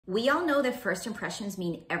We all know that first impressions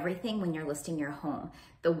mean everything when you're listing your home.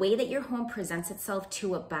 The way that your home presents itself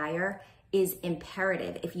to a buyer is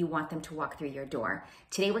imperative if you want them to walk through your door.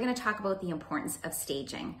 Today, we're gonna talk about the importance of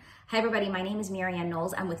staging. Hi everybody, my name is Marianne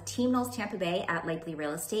Knowles. I'm with Team Knowles Tampa Bay at Likely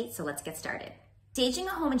Real Estate, so let's get started. Staging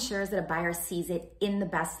a home ensures that a buyer sees it in the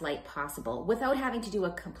best light possible without having to do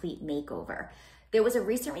a complete makeover. There was a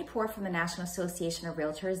recent report from the National Association of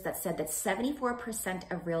Realtors that said that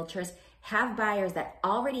 74% of realtors have buyers that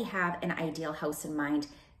already have an ideal house in mind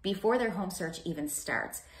before their home search even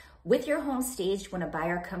starts. With your home staged, when a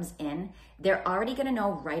buyer comes in, they're already gonna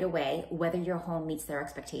know right away whether your home meets their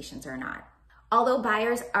expectations or not. Although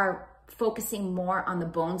buyers are focusing more on the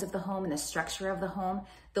bones of the home and the structure of the home,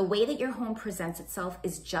 the way that your home presents itself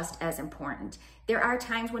is just as important. There are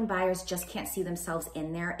times when buyers just can't see themselves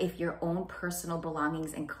in there if your own personal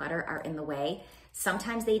belongings and clutter are in the way.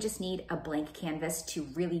 Sometimes they just need a blank canvas to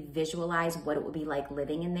really visualize what it would be like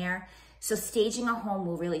living in there. So staging a home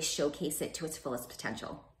will really showcase it to its fullest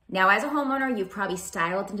potential. Now, as a homeowner, you've probably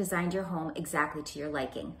styled and designed your home exactly to your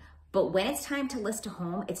liking. But when it's time to list a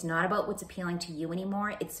home, it's not about what's appealing to you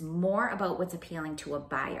anymore. It's more about what's appealing to a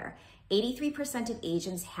buyer. 83% of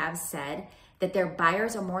agents have said that their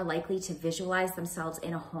buyers are more likely to visualize themselves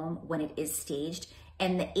in a home when it is staged,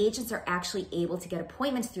 and the agents are actually able to get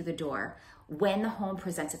appointments through the door when the home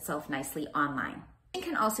presents itself nicely online. It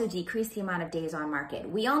can also decrease the amount of days on market.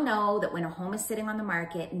 We all know that when a home is sitting on the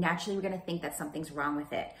market, naturally we're gonna think that something's wrong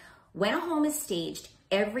with it. When a home is staged,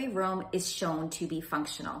 every room is shown to be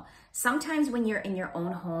functional. Sometimes when you're in your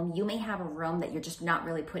own home, you may have a room that you're just not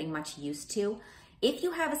really putting much use to. If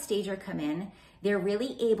you have a stager come in, they're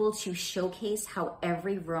really able to showcase how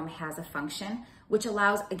every room has a function, which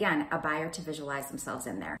allows, again, a buyer to visualize themselves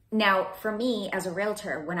in there. Now, for me as a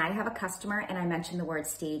realtor, when I have a customer and I mention the word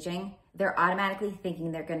staging, they're automatically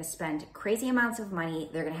thinking they're gonna spend crazy amounts of money,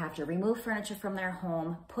 they're gonna have to remove furniture from their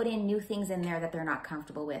home, put in new things in there that they're not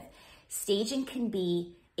comfortable with. Staging can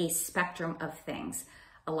be a spectrum of things.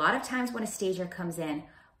 A lot of times when a stager comes in,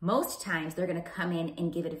 most times they're gonna come in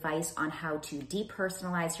and give advice on how to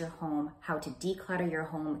depersonalize your home, how to declutter your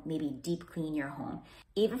home, maybe deep clean your home.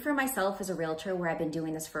 Even for myself as a realtor, where I've been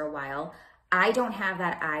doing this for a while, I don't have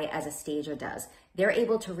that eye as a stager does. They're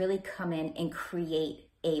able to really come in and create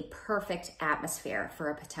a perfect atmosphere for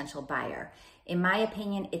a potential buyer. In my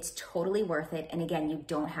opinion, it's totally worth it. And again, you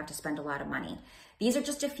don't have to spend a lot of money. These are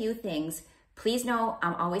just a few things. Please know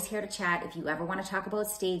I'm always here to chat. If you ever want to talk about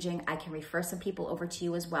staging, I can refer some people over to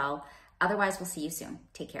you as well. Otherwise, we'll see you soon.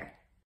 Take care.